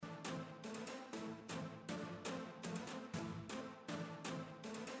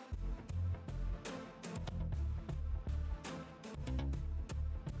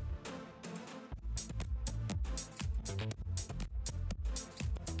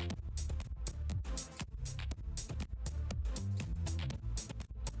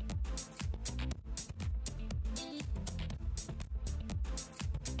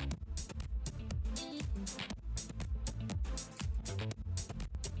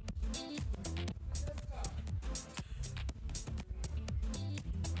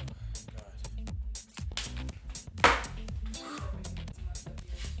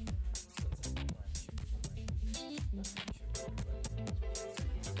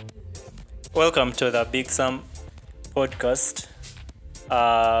Welcome to the Big Sam podcast.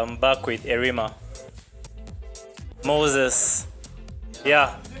 Back with Erima. Moses.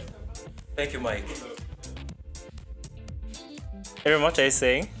 Yeah. Thank you, Mike. Erima, what are you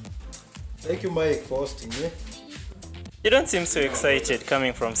saying? Thank you, Mike, for hosting me. You don't seem so excited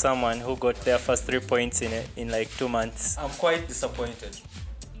coming from someone who got their first 3 points in like 2 months. I'm quite disappointed.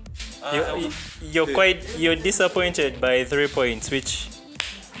 You're disappointed by 3 points, which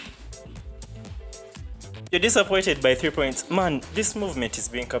you're disappointed by 3 points. Man, this movement is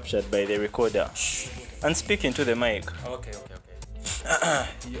being captured by the recorder. And speaking to the mic. Okay.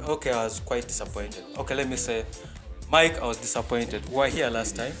 Okay, I was quite disappointed. Okay, let me say, Mike, I was disappointed. We were here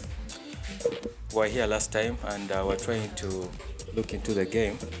last time, and we're trying to look into the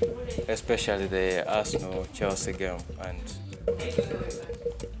game, especially the Arsenal-Chelsea game. And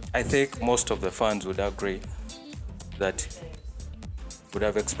I think most of the fans would agree that would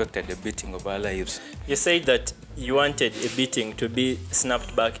have expected a beating of our lives. You said that you wanted a beating to be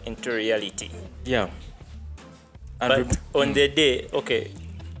snapped back into reality. Yeah. But on the day, okay,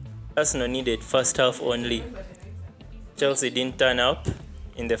 Arsenal needed first half only. Chelsea didn't turn up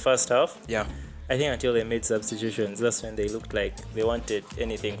in the first half. Yeah. I think until they made substitutions, that's when they looked like they wanted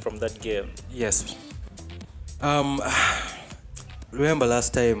anything from that game. Yes. Remember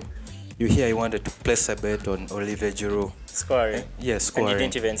last time you wanted to place a bet on Olivier Giroud. Scoring. Yes, scoring. And he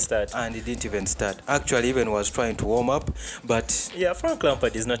didn't even start. Actually, even was trying to warm up, but yeah, Frank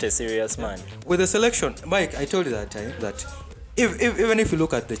Lampard is not a serious man. With the selection, Mike, I told you that time that even if you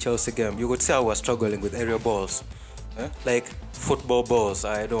look at the Chelsea game, you could see how we're struggling with aerial balls, like football balls.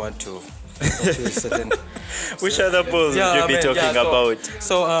 I don't want to. Which other balls would you be talking about?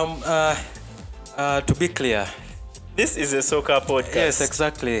 So, to be clear, this is a soccer podcast. Yes,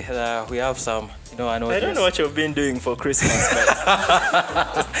 exactly. We have some, I don't know what you've been doing for Christmas,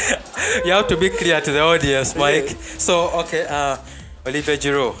 but you have to be clear to the audience, Mike. Yeah. So, okay, Olivier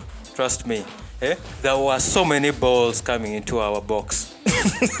Giroud, trust me, there were so many balls coming into our box.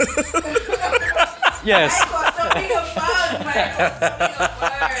 Yes.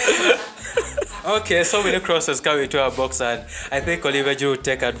 Okay, so many crosses coming into our box, and I think Olivier Giroud would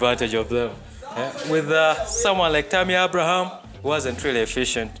take advantage of them. With someone like Tammy Abraham, who wasn't really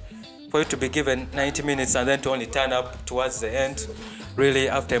efficient, for you to be given 90 minutes and then to only turn up towards the end, really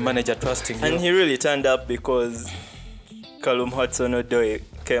after a manager trusting you. And he really turned up because Callum Hudson-Odoi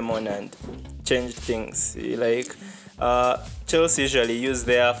came on and changed things. Chelsea usually use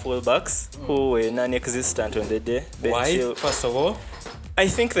their fullbacks who were non-existent on the day. Why? First of all, I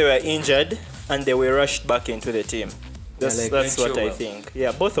think they were injured and they were rushed back into the team. That's what I think.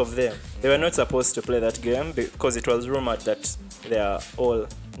 Yeah, both of them. They were not supposed to play that game because it was rumored that they are all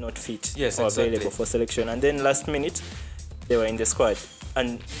not fit or available for selection. And then last minute, they were in the squad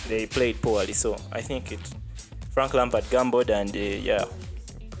and they played poorly. So I think Frank Lampard gambled and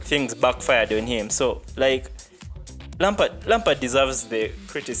things backfired on him. So Lampard deserves the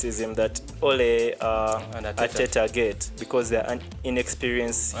criticism that Ole and Arteta get because they're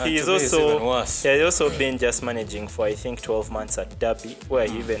inexperienced. He's also been just managing for I think 12 months at Derby, where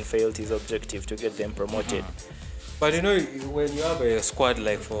he even failed his objective to get them promoted. But when you have a squad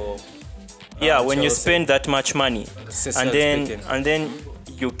like for when Chelsea, you spend that much money and then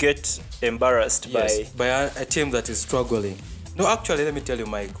you get embarrassed by a team that is struggling. No, actually, let me tell you,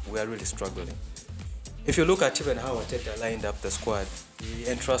 Mike, we are really struggling. If you look at even how Arteta lined up the squad, he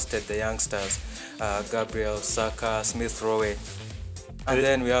entrusted the youngsters, Gabriel, Saka, Smith Rowe, and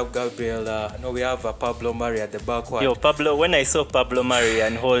then we have Pablo Mari at the back. Pablo. When I saw Pablo Mari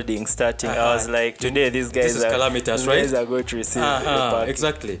and Holding starting, I was like, today these guys are calamitous, right? Guys are going to receive the pack.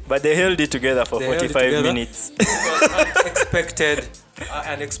 Exactly. But they held it together for 45 minutes.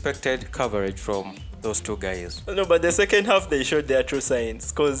 Unexpected coverage from those two guys. No, but the second half they showed their true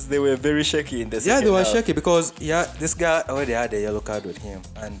signs because they were very shaky in the second half. Yeah, they were shaky because this guy already had a yellow card with him,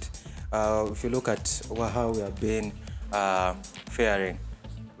 and if you look at how we have been faring,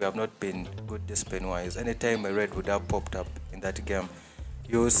 we have not been good discipline-wise. Anytime a red would have popped up in that game,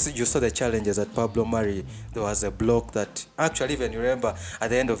 you saw the challenges at Pablo Mari. There was a block that actually, even you remember,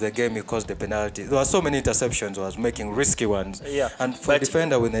 at the end of the game, he caused the penalty. There were so many interceptions. He was making risky ones. Yeah, and for a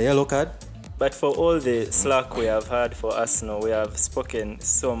defender with a yellow card. But for all the slack we have had for Arsenal, we have spoken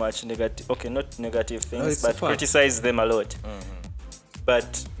so much negative. Okay, not negative things, but criticized them a lot. Mm-hmm.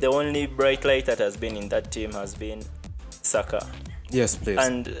 But the only bright light that has been in that team has been Saka. Yes, please.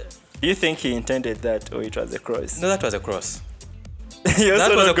 And do you think he intended that or it was a cross? No, that was a cross. You're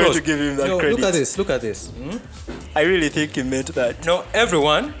also not going to give him that credit. Look at this. I really think he meant that. No,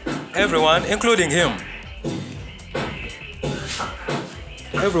 everyone, including him.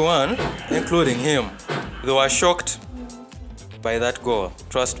 everyone, including him, they were shocked by that goal.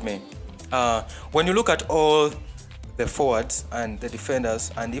 Trust me. When you look at all the forwards and the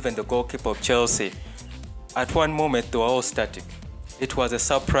defenders and even the goalkeeper of Chelsea, at one moment they were all static. It was a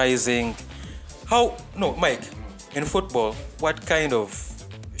surprising. Mike, in football, what kind of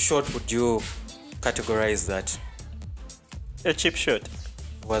shot would you categorize that? A cheap shot.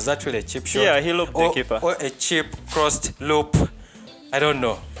 Was that really a cheap shot? Yeah, he looked the keeper. Or a cheap crossed loop. I don't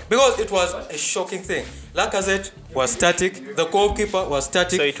know. Because it was a shocking thing. Lacazette was static. The goalkeeper was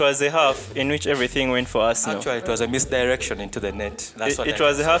static. So it was a half in which everything went for Arsenal. Actually, it was a misdirection into the net. It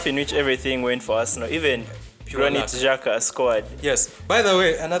was a half in which everything went for Arsenal. Even Granit Xhaka scored. Yes. By the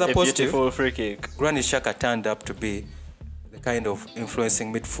way, another positive. Beautiful free kick. Granit Xhaka turned up to be the kind of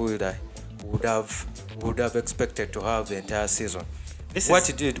influencing midfielder would have expected to have the entire season. What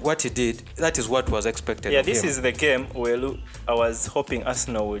he did, that is what was expected of him. This is the game where I was hoping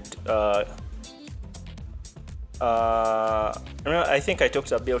Arsenal would... I think I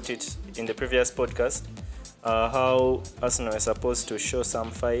talked about it in the previous podcast, how Arsenal is supposed to show some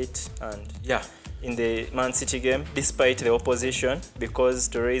fight and in the Man City game, despite the opposition, because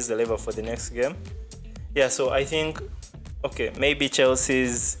to raise the level for the next game. Yeah, so I think, maybe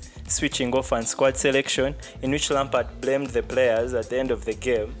Chelsea's switching off and squad selection, in which Lampard blamed the players at the end of the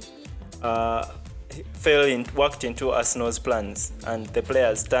game, worked into Arsenal's plans, and the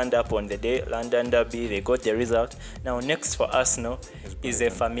players turned up on the day. London Derby, they got the result. Now next for Arsenal is a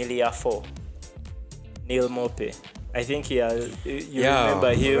familiar foe, Neil Maupay. I think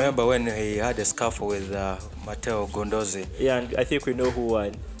remember him. Remember when he had a scuffle with Matteo Gondozzi? Yeah, and I think we know who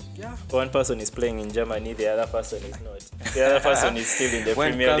won. Yeah. One person is playing in Germany, the other person is not. The other person is still in the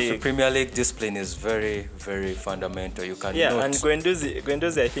Premier League. When it comes to Premier League, discipline is very, very fundamental. You can note. And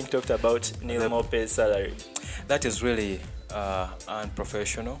Guendouzi, I think, talked about Neil Maupay's salary. That is really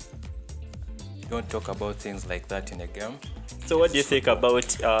unprofessional. You don't talk about things like that in a game. So what do you think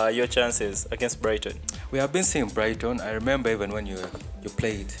about your chances against Brighton? We have been seeing Brighton. I remember even when you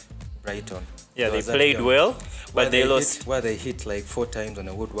played Brighton. Yeah, they played well, but they lost. Where they hit like 4 times on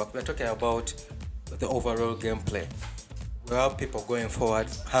a woodwork. We're talking about the overall gameplay. We have people going forward,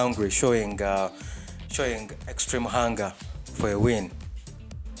 hungry, showing extreme hunger for a win.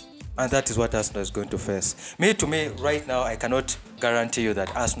 And that is what Arsenal is going to face. To me, right now, I cannot guarantee you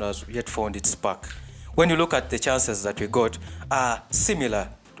that Arsenal has yet found its spark. When you look at the chances that we got, are similar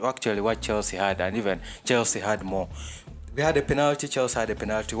to actually what Chelsea had, and even Chelsea had more. We had a penalty, Chelsea had a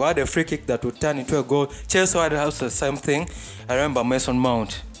penalty. We had a free kick that would turn into a goal. Chelsea had also the same thing. I remember Mason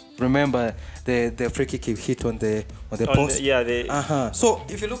Mount. Remember the free kick he hit on the post? So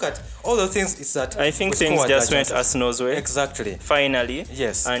if you look at all the things, it's that I think things just went Arsenal's way. Exactly. Finally.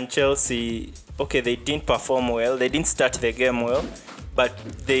 Yes. And Chelsea, they didn't perform well. They didn't start the game well. But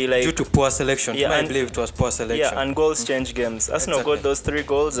they due to poor selection. I believe it was poor selection. Yeah, and goals change games. Arsenal got those 3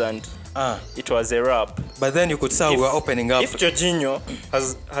 goals and it was a wrap. But then you could say we were opening up. If Jorginho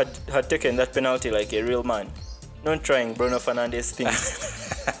had taken that penalty like a real man, not trying Bruno Fernandes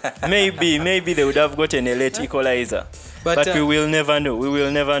things, maybe they would have gotten a late equalizer. But we will never know. We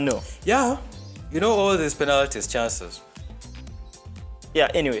will never know. Yeah, all these penalties chances. Yeah.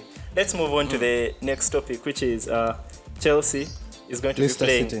 Anyway, let's move on to the next topic, which is Chelsea is going to be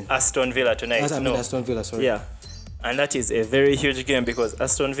playing City. Aston Villa tonight. Aston Villa, sorry. Yeah. And that is a very huge game because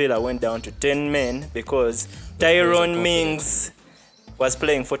Aston Villa went down to 10 men because Tyrone Mings was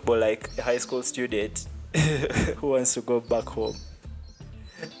playing football like a high school student who wants to go back home.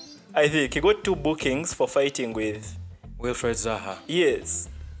 I think he got 2 bookings for fighting with Wilfred Zaha. Yes.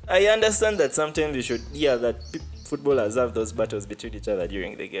 I understand that sometimes you should footballers have those battles between each other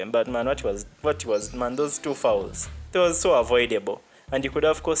during the game. But man, those 2 fouls, they were so avoidable. And you could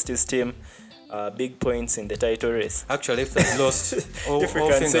have cost his team big points in the title race. Actually, if they lost all if we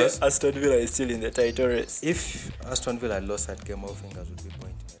can fingers, say Aston Villa is still in the title race. If Aston Villa lost that game, all fingers would be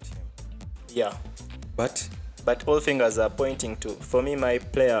pointing at him. Yeah. But all fingers are pointing to, for me, my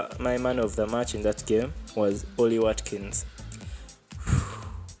man of the match in that game was Ollie Watkins.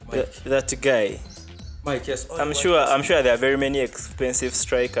 That guy. Mike, yes. I'm sure there are very many expensive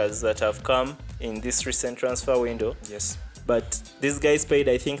strikers that have come in this recent transfer window. Yes. But this guy's paid,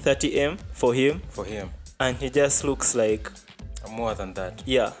 I think, 30M for him. And he just looks like... more than that.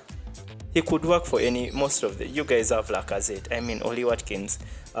 Yeah. He could work for most of the... You guys have Lacazette. I mean, Ollie Watkins.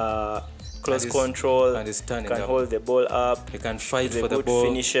 Close control. And he's turning can up. Hold the ball up. He can fight for the ball. Good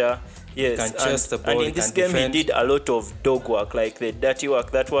finisher. Yes. He can chase the ball. And in this game, he did a lot of dog work. Like the dirty work.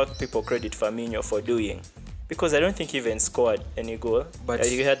 That work people credit Firmino for doing. because I don't think he even scored any goal. But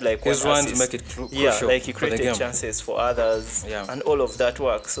he had like his one runs assist. make it crucial. Yeah, like he for the created game. chances for others, and all of that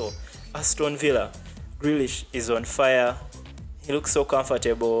work. So Aston Villa, Grealish is on fire. He looks so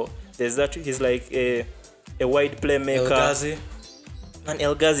comfortable. There's that. He's like a wide playmaker. And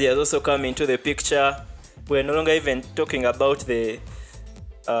El Ghazi has also come into the picture. We're no longer even talking about the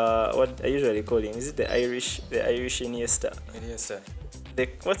what I usually call him. Is it the Irish Iniesta?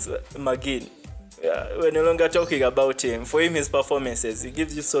 What's McGinn? We're no longer talking about him. For him, his performances, he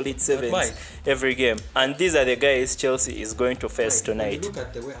gives you solid sevens every game. And these are the guys Chelsea is going to face tonight. When you look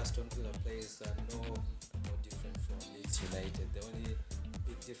at the way Aston Villa plays, no different from Leeds United. The only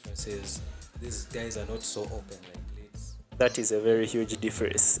big difference is these guys are not so open like Leeds. That is a very huge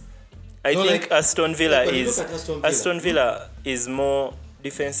difference. I think Aston Villa is more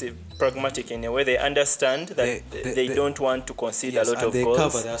defensive, pragmatic in a way. They understand that they don't want to concede a lot of they goals. They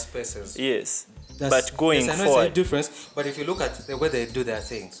cover their spaces. Yes. But going forward, it's a difference. But if you look at the way they do their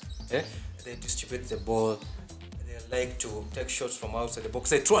things, they distribute the ball. They like to take shots from outside the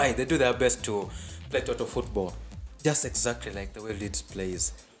box. They do their best to play total football, just exactly like the way Leeds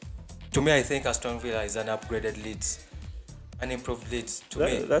plays. To me, I think Aston Villa is an upgraded Leeds. An improved Leeds to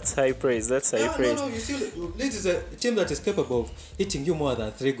me. That's high praise. That's high praise. No, you see, Leeds is a team that is capable of hitting you more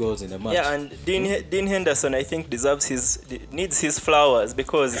than 3 goals in a match. Yeah, and Dean Henderson, I think, needs his flowers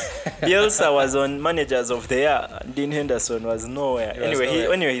because Bielsa was on Managers of the Year, and Dean Henderson was nowhere.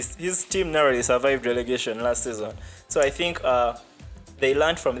 His team narrowly survived relegation last season. So I think they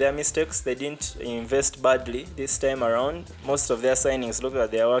learned from their mistakes. They didn't invest badly this time around. Most of their signings look like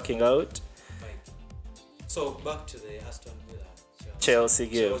they are working out. So back to the Aston Villa Chelsea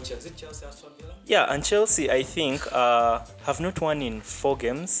game. So, is it Chelsea Aston Villa? Yeah, and Chelsea, I think, have not won in 4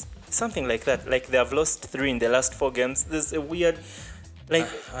 games. Something like that. Like they have lost 3 in the last 4 games. There's a weird,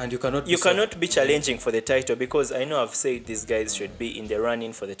 and you cannot be challenging for the title because I know I've said these guys should be in the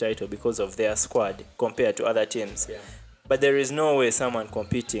run-in for the title because of their squad compared to other teams. Yeah. But there is no way someone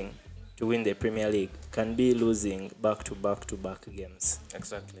competing to win the Premier League can be losing back-to-back games.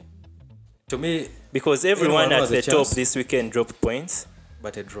 Exactly. To me, because everyone at the top this weekend dropped points,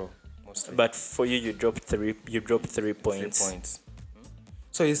 but a draw mostly. But for you dropped 3 points. 3 points.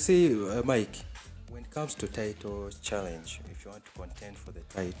 So you see, Mike, when it comes to title challenge, if you want to contend for the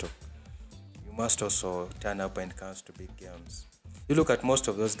title, you must also turn up when it comes to big games. You look at most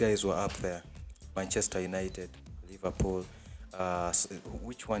of those guys who are up there: Manchester United, Liverpool.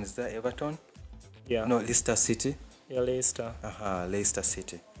 Which one is that? Everton? Yeah. No, Leicester City. Yeah, Leicester. Leicester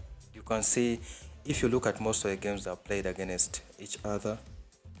City. You can see, if you look at most of the games that are played against each other,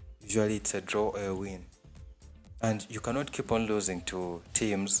 usually it's a draw or a win. And you cannot keep on losing to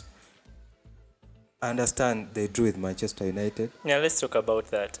teams. I understand they drew with Manchester United. Yeah, let's talk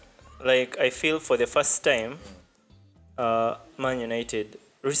about that. Like, I feel for the first time, Man United,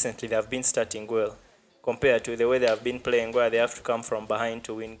 recently they have been starting well compared to the way they have been playing where they have to come from behind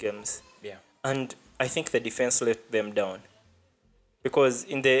to win games. Yeah. And I think the defense let them down. Because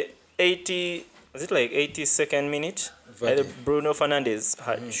in the 82nd minute, Bruno Fernandes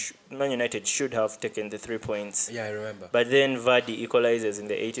Man United should have taken the 3 points. Yeah, I remember. But then Vardy equalizes in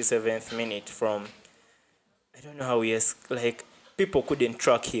the 87th minute from, I don't know how people couldn't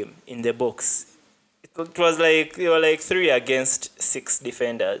track him in the box. It was like they were like 3 against 6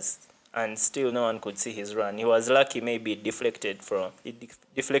 defenders, and still no one could see his run. He was lucky, maybe it deflected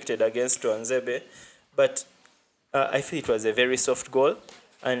against Tuanzebe, but I feel it was a very soft goal.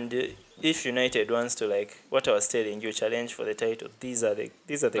 And if United wants to, what I was telling you, challenge for the title, these are the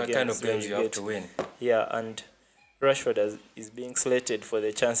games kind of games you have to win. Yeah, and Rashford is being slated for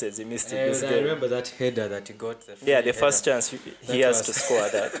the chances he missed in this game. I remember that header that he got. The first chance he has to score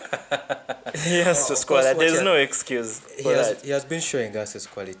that. He has to score that. There's no excuse for that. He has been showing us his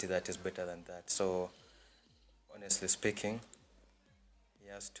quality that is better than that. So, honestly speaking, he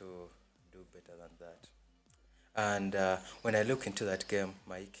has to do better than that. And when I look into that game,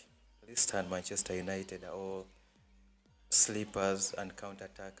 Mike, Leicester and Manchester United are all sleepers and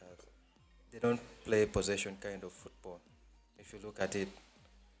counter-attackers. They don't play possession kind of football, if you look at it.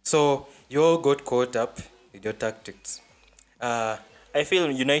 So you all got caught up with your tactics. I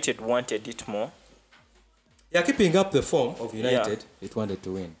feel United wanted it more. Yeah, keeping up the form of United, it wanted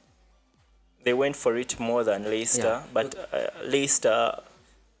to win. They went for it more than Leicester, but Leicester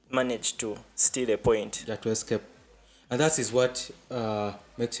managed to steal a point. To escape. And that is what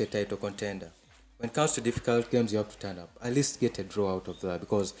makes you a title contender. When it comes to difficult games, you have to turn up. At least get a draw out of that,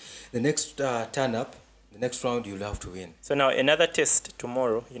 because the next turn up, the next round, you'll have to win. So now another test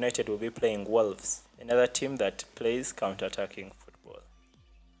tomorrow, United will be playing Wolves, another team that plays counter-attacking football.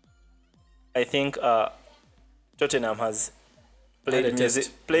 I think Tottenham has Had a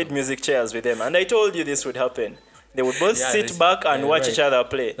played music chairs with them. And I told you this would happen. They would both Yeah, sit back and watch each other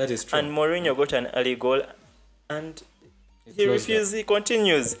play. That is true. And Mourinho got an early goal, and he closed refuses. He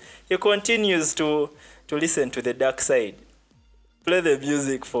continues. He continues to listen to the dark side. Play the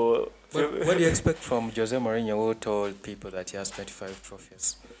music for. What do you expect from Jose Mourinho, who told people that he has 25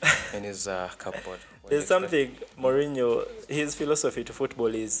 trophies in his cupboard? There's something Mourinho. His philosophy to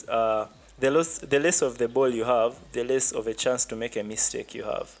football is the less of the ball you have, the less of a chance to make a mistake you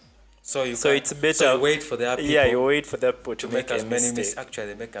have. So it's better. So you wait for the people. Yeah, you wait for the people to make make as a many mistake. Actually,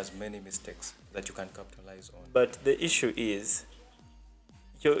 they make as many mistakes that you can capitalize on. But the issue is,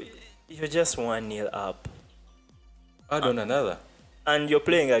 you're just 1-0 up, Add on another. and you're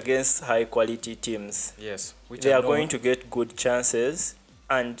playing against high quality teams. Yes, which They are going to get good chances,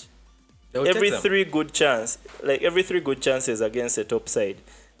 and every three good chances against a top side,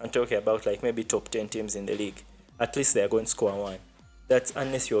 I'm talking about like maybe top 10 teams in the league, at least they are going to score one. That's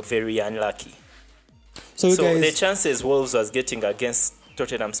unless you're very unlucky. So guys, the chances Wolves was getting against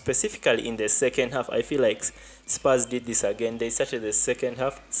Tottenham, specifically in the second half, I feel like Spurs did this again. They started the second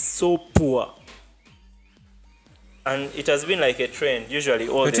half so poor, and it has been like a trend. Usually,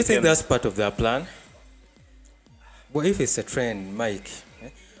 all But the you think games- that's part of their plan? Well, if it's a trend, Mike,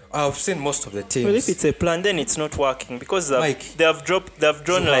 I've seen most of the teams. Well, if it's a plan, then it's not working because Mike, they've drawn You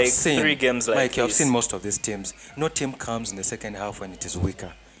have like seen- 3 games like Mike, this. I've seen most of these teams. No team comes in the second half when it is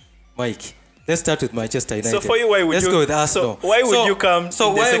weaker. Mike, let's start with Manchester United. So for you, why would let's you? go with Arsenal. So why would you come in the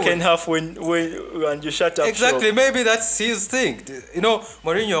why second would- half when and you shut up Exactly, shop? maybe that's his thing. You know,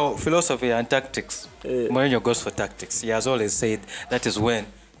 Mourinho philosophy and tactics. Mourinho goes for tactics. He has always said that is when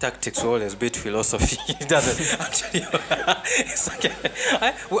tactics will always beat philosophy. He doesn't actually. It's okay.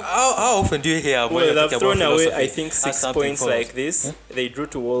 How often do you hear Mourinho Well, talk they've about thrown away, philosophy I think, as 6 something points follows? like this. They drew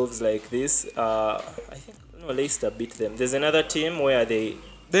to Wolves like this. I think Leicester beat them. There's another team where they.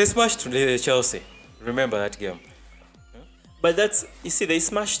 They smashed Chelsea. Remember that game? But that's, you see, they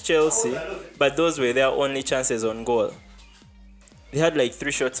smashed Chelsea, but those were their only chances on goal. They had like 3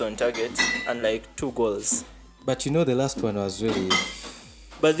 shots on target and like 2 goals. but you know the last one was really.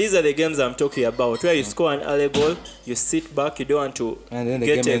 But these are the games I'm talking about, where you score an early goal, you sit back, you don't want to And then the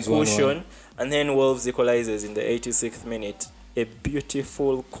get game a ends 1-1. cushion, and then Wolves equalizes in the 86th minute. A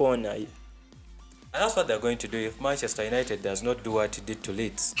beautiful corner. And that's what they're going to do if Manchester United does not do what it did to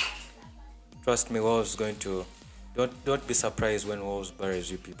Leeds. Trust me, Wolves is going to. Don't be surprised when Wolves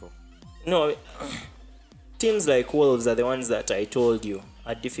buries you people. No, teams like Wolves are the ones that I told you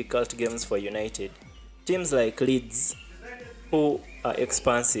are difficult games for United. Teams like Leeds, who are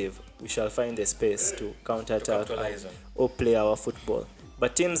expansive, we shall find the space to counter-attack capitalize on. or play our football.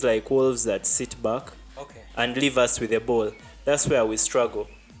 But teams like Wolves that sit back Okay. and leave us with the ball, that's where we struggle.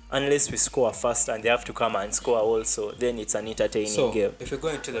 Unless we score fast and they have to come and score also, then it's an entertaining So, game. if you go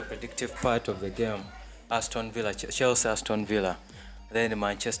into the predictive part of the game, Aston Villa, Chelsea, Aston Villa, then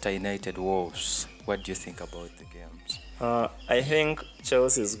Manchester United, Wolves, what do you think about the games? I think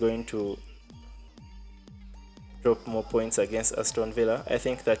Chelsea is going to drop more points against Aston Villa. I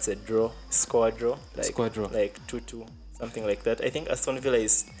think that's a score draw, like 2-2, something like that. I think Aston Villa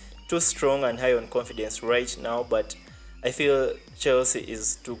is too strong and high on confidence right now, but I feel Chelsea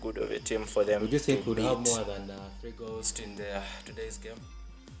is too good of a team for them. Would you think to would have beat. more than 3 goals? In today's game?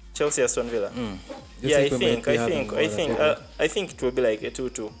 Chelsea Aston Villa? You Yeah, I we might be having more than 3 goals? think it will be like a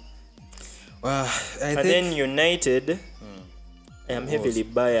 2-2. Well, I And think then United, I am heavily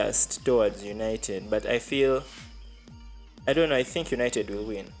biased towards United, but I think United will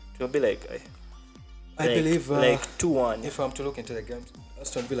win. It will be like I believe like 2-1. If I'm to look into the games,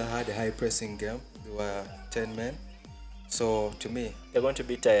 Aston Villa had a high pressing game. They were 10 men. So to me, They're going to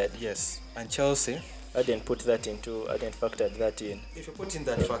be tired. yes. And Chelsea, I didn't factor that in. if you put in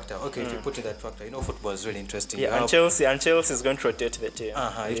that factor, if you put in that factor, you know football is really interesting. Yeah, and Chelsea is going to rotate the team.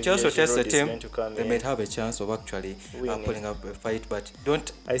 If Maybe Chelsea rotates the Giroud is team, going to come they in. might have a chance of actually Winning. putting up a fight. But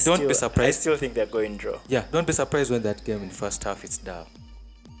don't I be surprised. I still think they're going draw. Yeah, don't be surprised when that game in first half it's dull.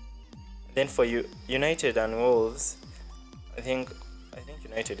 Then for you, United and Wolves, I think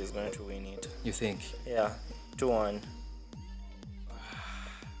United is going to win it. You think? Yeah, 2-1.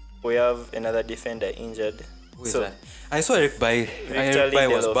 We have another defender injured. Who is that? I saw Eric Bailly. Victor Eric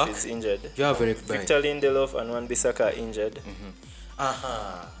Bailly was Lindelof back. is injured. You have Eric Bailly. Victor Lindelof and Wan-Bissaka are injured.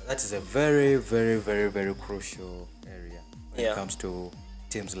 That is a very, very, very, very crucial area when Yeah. it comes to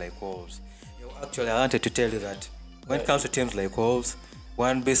teams like Wolves. Actually, I wanted to tell you that when it comes to teams like Wolves,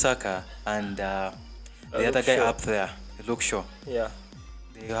 Wan-Bissaka and the other guy Shaw. up there, Luke Shaw, Yeah.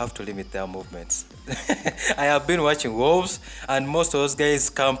 you have to limit their movements. I have been watching Wolves, and most of those guys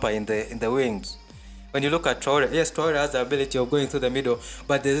camper in the wings. when you look at Traore, yes, Traore has the ability of going through the middle,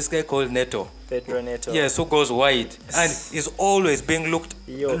 but there's this guy called Neto. Pedro Neto. Yes, who goes wide and is always being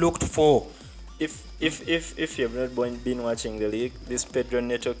looked for. If you've not been watching the league, this Pedro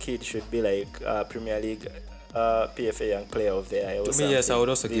Neto kid should be like Premier League PFA Young Player of the Year or something. Me, yes, I would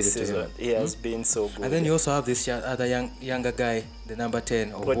also give it this to season. him. He has been so good. And then you also have this other younger guy, the number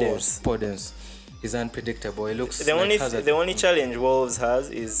 10 of Wolves, Podence. He's unpredictable. He looks the only challenge Wolves has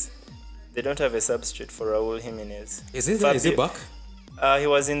is they don't have a substitute for Raul Jimenez. Is he back? He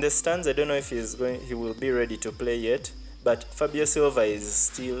was in the stands. I don't know if he will be ready to play yet. But Fabio Silva is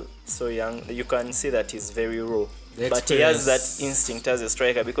still so young. You can see that he's very raw. But he has that instinct as a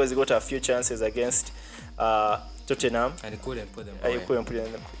striker because he got a few chances against Tottenham. And he couldn't put them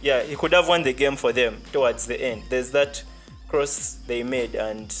away. Yeah, he could have won the game for them towards the end. There's that cross they made,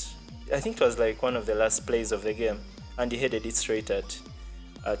 and I think it was like one of the last plays of the game. And he headed it straight at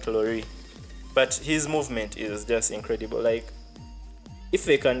Lori. But his movement is just incredible. Like, if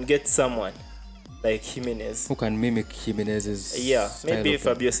they can get someone like Jimenez, who can mimic Jimenez's maybe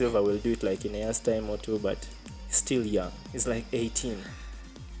Fabio Silva will do it like in a year's time or two, but he's still young. He's like 18.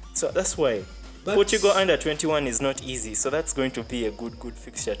 So that's why Portugal under 21 is not easy. So that's going to be a good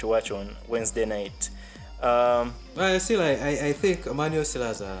fixture to watch on Wednesday night. Well, I think Emmanuel still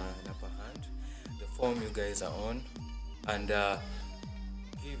has an upper hand. The form you guys are on, and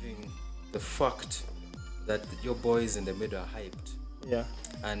giving the fact that your boys in the middle are hyped. Yeah.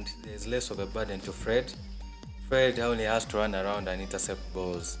 And there's less of a burden to Fred. Fred only has to run around and intercept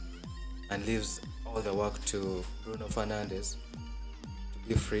balls and leaves all the work to Bruno Fernandes to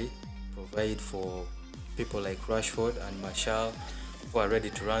be free, provide for people like Rashford and Martial who are ready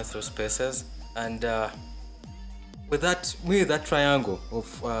to run through spaces. And with that triangle of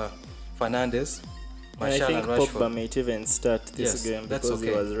Fernandes, Martial, and Rashford, I think Pogba might even start this game because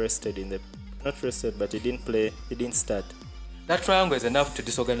he was rested not rested, but he didn't play. He didn't start. That triangle is enough to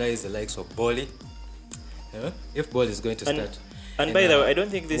disorganize the likes of Bolly. Yeah? If Bolly is going to start. And by the way, I don't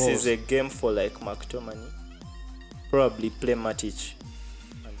think this is a game for like McTominay. Probably play Matic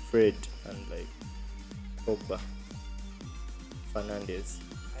and Fred and like Pogba, Fernandes.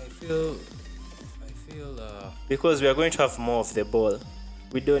 I feel because we are going to have more of the ball.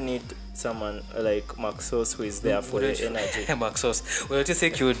 We don't need someone like Maxos who is there for the energy. Maxos, well, do you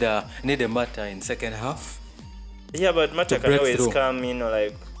think you would need a Mata in second half? Yeah, but Mata can always come in, or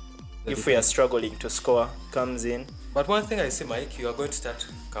like if we are struggling to score, comes in. But one thing I see, Mike, you are going to start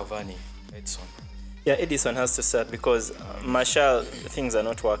Cavani, Edson. Yeah, Edison has to start because Martial, things are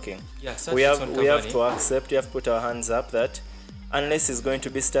not working. Yeah, we have to accept. We have to put our hands up that unless he's going to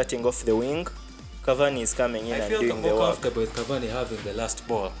be starting off the wing, Cavani is coming in and doing the work. I feel more comfortable with Cavani having the last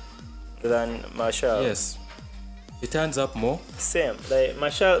ball than Martial. Yes, he turns up more. Same, like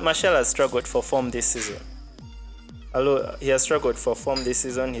Martial has struggled for form this season. Although he has struggled for form this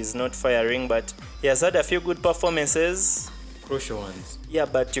season, he's not firing, but he has had a few good performances. Crucial ones. Yeah,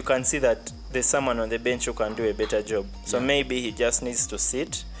 but you can see that there's someone on the bench who can do a better job. So maybe he just needs to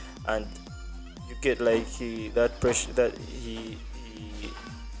sit, and you get like that pressure that he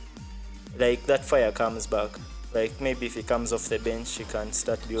like that fire comes back. Like maybe if he comes off the bench, he can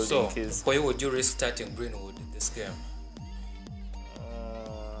start building his. For you, would you risk starting Greenwood in this game?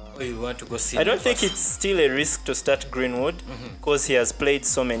 You want to go see? I don't think it's still a risk to start Greenwood because he has played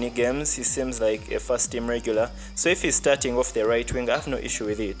so many games. He seems like a first team regular. So if he's starting off the right wing, I have no issue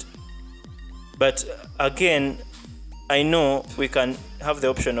with it. But again, I know we can have the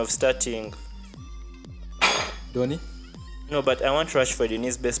option of starting Donny. No, but I want Rashford in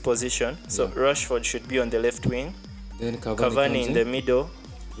his best position. So Rashford should be on the left wing. Then Cavani in the middle.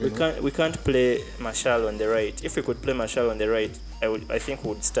 We can't play Martial on the right. If we could play Martial on the right, I think we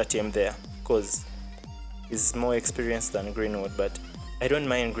would start him there because he's more experienced than Greenwood. But I don't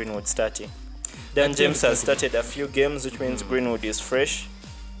mind Greenwood starting. Dan James has started a few games, which means Greenwood is fresh.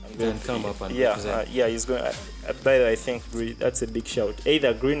 He can come up and he's going. By the way, I think that's a big shout.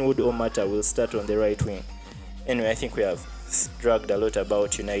 Either Greenwood or Mata will start on the right wing. Anyway, I think we have dragged a lot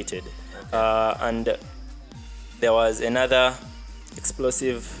about United, and there was another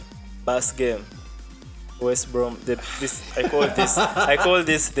explosive bus game. West Brom. I call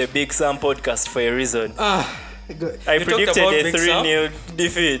this the Big Sam podcast for a reason. I predicted a 3-0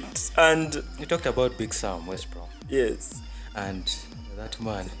 defeat, and you talked about Big Sam, West Brom. Yes, and that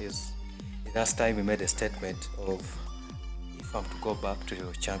man last time he made a statement of, if I'm to go back to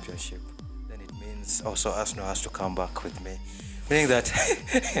your championship, then it means also Arsenal has to come back with me. Meaning that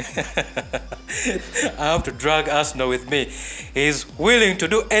I have to drag Arsenal with me. He's willing to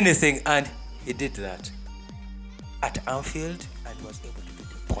do anything, and he did that at Anfield and was able to get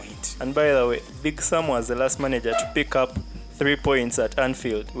the point. it. And by the way, Big Sam was the last manager to pick up 3 points at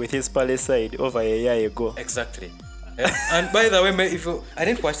Anfield with his Palace side over a year ago. Exactly. Yeah. And by the way, I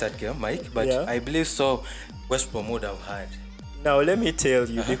didn't watch that game, Mike, but Yeah. I believe so. West Brom would have had. Now let me tell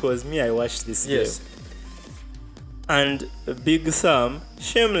you, because me, I watched this Yes. game. And Big Sam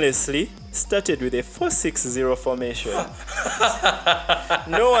shamelessly started with a 4-6-0 formation.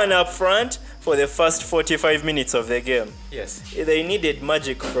 No one up front for the first 45 minutes of the game. Yes. They needed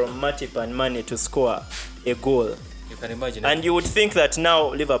magic from Matip and Mane to score a goal. You can imagine. And you would think that now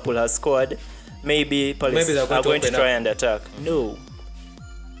Liverpool has scored, maybe Palace Maybe they're going are to going to open try up. and attack. No.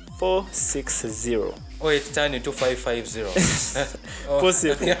 4-6-0. Oh, it turned into 5-5-0.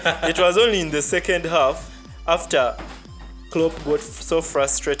 Possibly. It was only in the second half after Klopp got so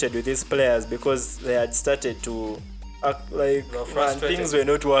frustrated with his players because they had started to act like They were man, frustrated. things were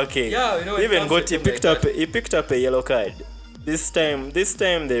not working. Yeah, you know, he it even comes to he picked up a yellow card. This time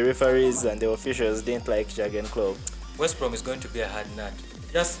the referees and the officials didn't like Jurgen Klopp. West Brom is going to be a hard nut.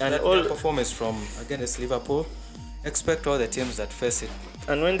 Just And that all- their performance from against Liverpool. Expect all the teams that face it.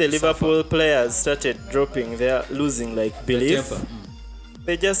 And when the Liverpool players started dropping, they're losing like belief. temper.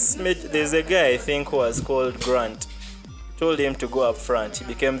 They just made. There's a guy I think who was called Grant. Told him to go up front. He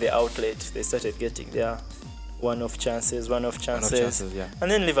became the outlet. They started getting their one-off chances. Yeah. And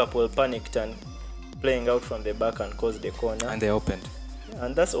then Liverpool panicked and playing out from the back and caused the corner. And they opened.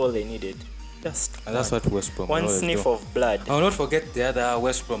 And that's all they needed. Just And that's what West Brom one always sniff do. of blood. I will not forget the other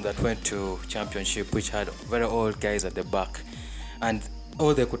West Brom that went to Championship, which had very old guys at the back. And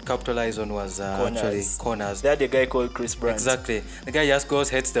all they could capitalize on was actually corners. They had a guy called Chris Brandt. Exactly. The guy just goes,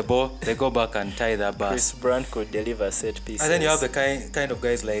 hits the ball, they go back and tie their bus. Chris Brandt could deliver set pieces. And then you have the kind of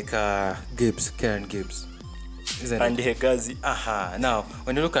guys like Karen Gibbs. Isn't and it? Hegazi. Aha. Now,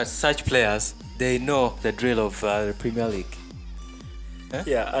 when you look at such players, they know the drill of the Premier League.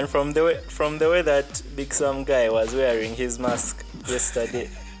 Yeah, and from the way that Big Sam guy was wearing his mask yesterday,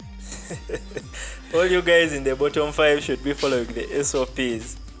 all you guys in the bottom 5 should be following the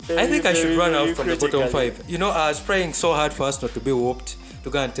SOPs. I think I should run out very from the bottom critically. 5. You know, I was praying so hard for us not to be whooped to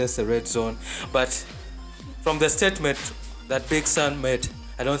go and test the red zone. But from the statement that Big Sam made,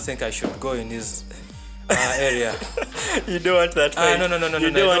 I don't think I should go in his area. You don't want that fight. No, You I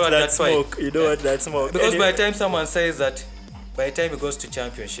don't don't want want that that fight. smoke. You don't want that smoke. Because Anyway, by the time someone says that, by the time he goes to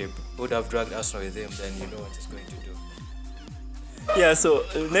Championship, he would have dragged Arsenal with him, then you know what he's going to do. yeah, so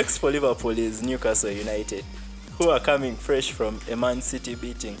next for Liverpool is Newcastle United, who are coming fresh from a Man City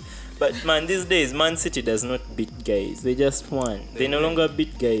beating. But man, these days Man City does not beat guys. They just won. They no longer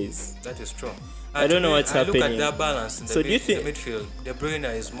beat guys. That is true. I don't know what's happening. I look at that balance in the, So do you the think- midfield. De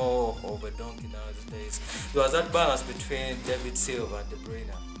Bruyne is more of a donkey nowadays. There was that balance between David Silva and De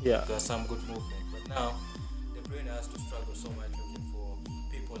Bruyne. Yeah. There was some good movement. But now, De Bruyne has to struggle so much looking for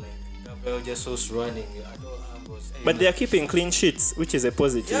people like Gabriel Jesus running at all angles. But they are keeping clean sheets, which is a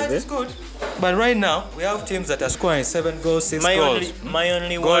positive. yeah, eh? it's good. But right now, we have teams that are scoring 7 goals, 6 My goals.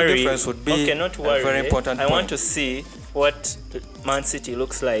 only Goal worry difference would be okay, not a worry. very important I point. want to see what Man City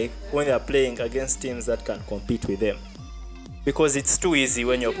looks like when they are playing against teams that can compete with them. Because it's too easy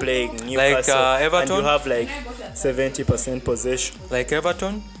when you're playing Newcastle and Everton? you have like 70% possession. Like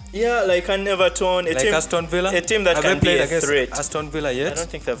Everton, Yeah, like an Everton, like Aston Villa. a team that have can they played be a against threat. Aston Villa I yet? don't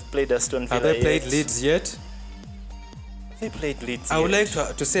think they've played Aston Villa Have they played yet. Leeds yet? Have they played Leeds I would yet?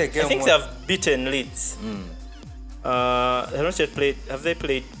 like to say a game. I think where- they have beaten Leeds. They've not yet played. Have they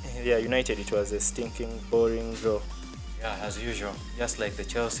played? Yeah, United. It was a stinking, boring draw. Yeah, as usual. Just like the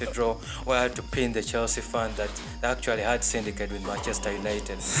Chelsea draw, where I had to pin the Chelsea fan that they actually had syndicate with Manchester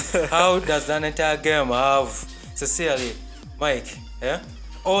United. How does that entire game have, sincerely, Mike, yeah?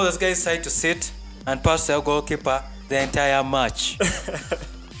 All those guys decide to sit and pass their goalkeeper the entire match.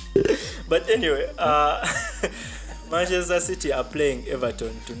 But anyway, Manchester City are playing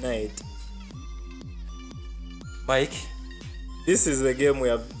Everton tonight. Mike, This is the game we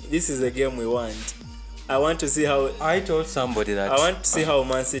have. This is the game we want. I want to see how. I told somebody that I want to see how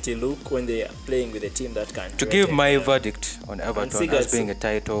Man City look when they are playing with a team that can. to give my verdict on Everton Sigurdsson. as being a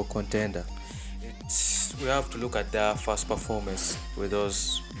title contender, we have to look at their first performance with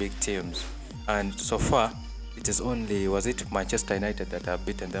those big teams. And so far, it is only, was it Manchester United that have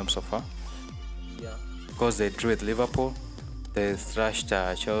beaten them so far? Yeah. Because they drew with Liverpool, they thrashed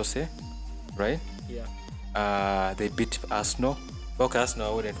Chelsea, right? Yeah. They beat Arsenal. Okay,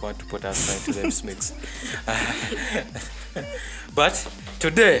 Arsenal, I wouldn't want to put Arsenal into this mix. But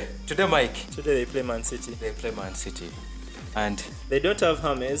today, Mike, Today they play Man City. they play Man City. And They don't have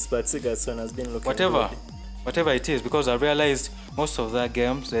James, but Sigurdsson has been looking good. whatever it is, because I realized most of their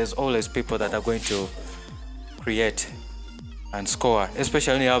games, there's always people that are going to create. and score,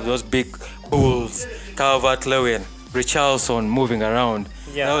 especially when you have those big bulls, Calvert-Lewin, Richarlison moving around.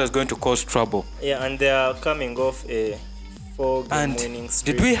 Yeah. That was going to cause trouble. Yeah, and they are coming off a 4-game And winning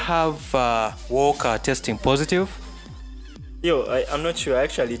streak. did we have Walker testing positive? I'm not sure. I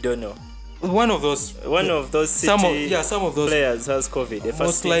actually don't know. One of those City some of those players has COVID. A most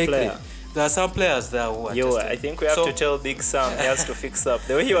first team likely. player. There are some players there who are testing. I think we have So- to tell Big Sam he has to fix up.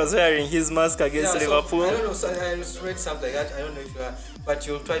 The way he was wearing his mask against Liverpool. I don't know. So I read something like that. I don't know if you are, but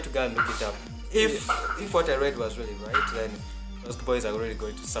you'll try to go and look it up. If what I read was really right, then those boys are really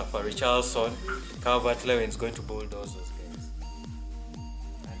going to suffer. Richarlison, Calvert-Lewin is going to bulldoze those guys,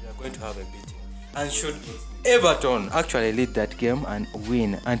 and we are going to have a beating. And should Everton actually lead that game and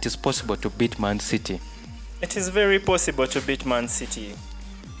win, and it is possible to beat Man City. It is very possible to beat Man City.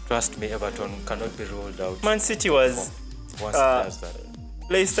 Trust me, Everton cannot be ruled out. Man City was Once it does that.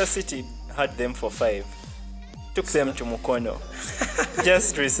 Leicester City had them for 5. Took them to Mukono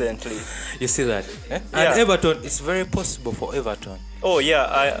just recently. You see that? Eh? Yeah. And Everton, it's very possible for Everton. Oh yeah,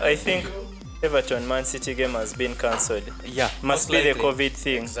 I think Everton Man City game has been cancelled. Yeah, Must most be the likely. COVID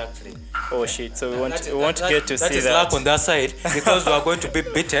thing. Exactly. Oh shit! So we won't That get to see is that. luck on their side because we are going to be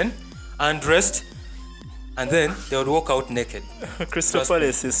beaten and dressed, and then they would walk out naked. Crystal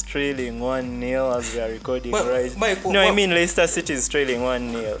Palace is trailing 1-0 as we are recording right. Michael, No, I mean Leicester City is trailing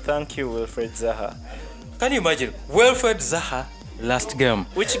 1-0. Thank you, Wilfred Zaha. Can you imagine Wilfred Zaha last game?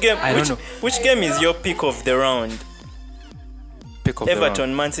 Which game? I don't know. Which game is your pick of the round? Pick up the Everton,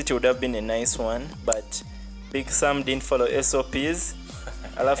 round. Man City would have been a nice one, but Big Sam didn't follow SOPs.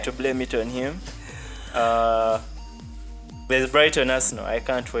 I'll have to blame it on him. There's Brighton Arsenal. I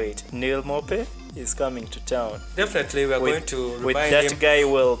can't wait. Neil Mope is coming to town Definitely, we are going to with remind that him. guy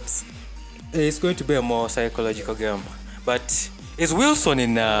Welps. It's going to be a more psychological game. But is Wilson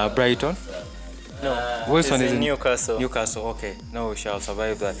in Brighton? No, Wilson he's is in in Newcastle. Newcastle. Okay, now we shall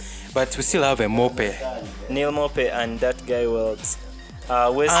survive that. But we still have a Mope. Neil Mope and that guy Welps.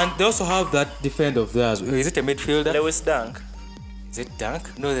 West And they also have that defender of theirs. Is it a midfielder? Lewis Dunk. Is it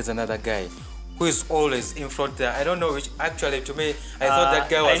Dunk? No, there's another guy who is always in front there. I don't know which. Actually, to me, I thought that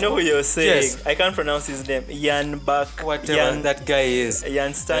guy was. I know who you're saying. Yes. I can't pronounce his name. Jan Bak. Whatever that guy is.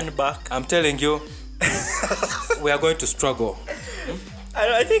 Jan Standback. I'm telling you, we are going to struggle.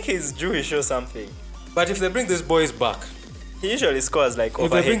 I think he's Jewish or something. But if they bring these boys back, He usually scores like if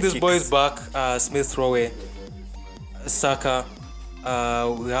overhead they bring these kicks. boys back, Smith Rowe, Saka,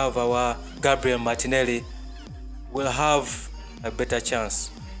 we have our Gabriel Martinelli, we'll have a better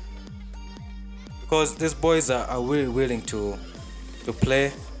chance. Because these boys are really willing to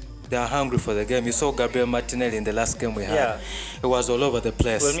play. They are hungry for the game. You saw Gabriel Martinelli in the last game we had. Yeah. He was all over the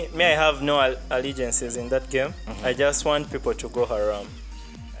place. Well, me I have no allegiances in that game. I just want people to go haram.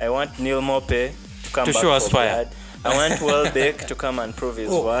 I want Neil Mope to come To back show us for fire. blood. I want Welbeck to come and prove his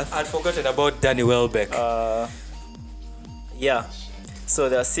worth. I'd forgotten about Danny Welbeck. Yeah. So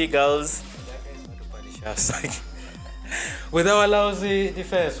the Seagulls. With our lousy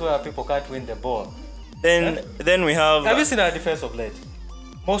defense where people can't win the ball. Then we have. Have you seen our defense of late?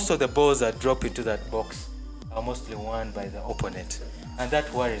 Most of the balls that drop into that box are mostly won by the opponent. And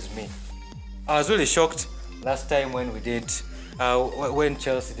that worries me. I was really shocked last time when we did, when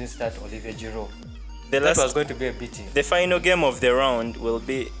Chelsea didn't start Olivier Giroud. That was going to be a beating. The final game of the round will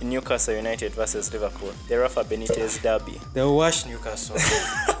be Newcastle United versus Liverpool. The Rafa Benitez derby. They will wash Newcastle.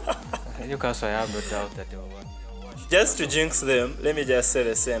 Newcastle, I have no doubt that they will wash. Just to jinx them, let me just say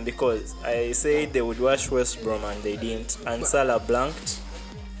the same because I said they would wash West Brom and they didn't, and Salah blanked.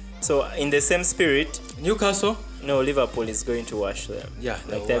 So in the same spirit, Newcastle? no, Liverpool is going to wash them. Yeah,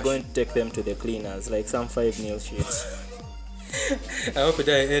 like they're going to take them to the cleaners, like some 5-0 shit. I hope it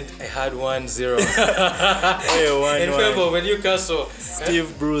end. I had 1-0 Hey, in favor of Newcastle.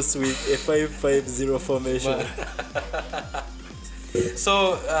 Steve Bruce with a 5-5-0 formation.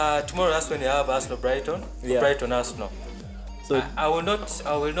 So tomorrow that's when you have Arsenal Brighton. Yeah. Brighton Arsenal. So I will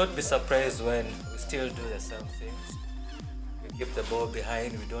not be surprised when we still do the same things. We keep the ball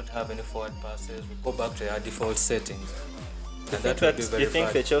behind. We don't have any forward passes. We go back to our default settings. And that will be very you think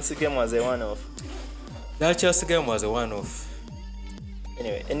bad. the Chelsea game was a one-off? That Chelsea game was a one-off.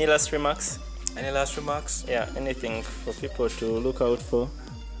 Anyway, any last remarks? Any last remarks? Yeah, anything for people to look out for?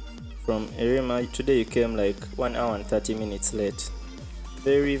 From Erima, today you came like 1 hour and 30 minutes late.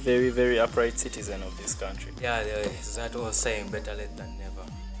 Very, very, very upright citizen of this country. Yeah, that was saying better late than never.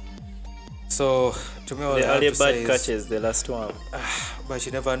 So, to me, all I The have early to say bird is, catches the last one. but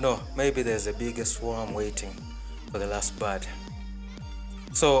you never know. Maybe there's a biggest swarm waiting for the last bird.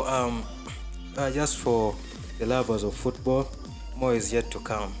 So, just for the lovers of football, more is yet to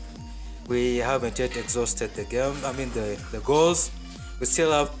come. we haven't yet exhausted the game. I mean the goals. We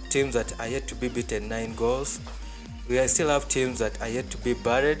still have teams that are yet to be beaten 9 goals. We still have teams that are yet to be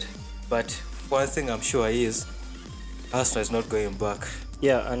buried. But one thing I'm sure is Arsenal is not going back.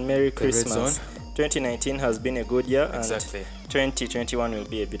 Yeah, and Merry The red Christmas. zone. 2019 has been a good year, Exactly. and 2021 will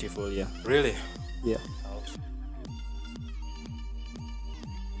be a beautiful year. Really? Yeah.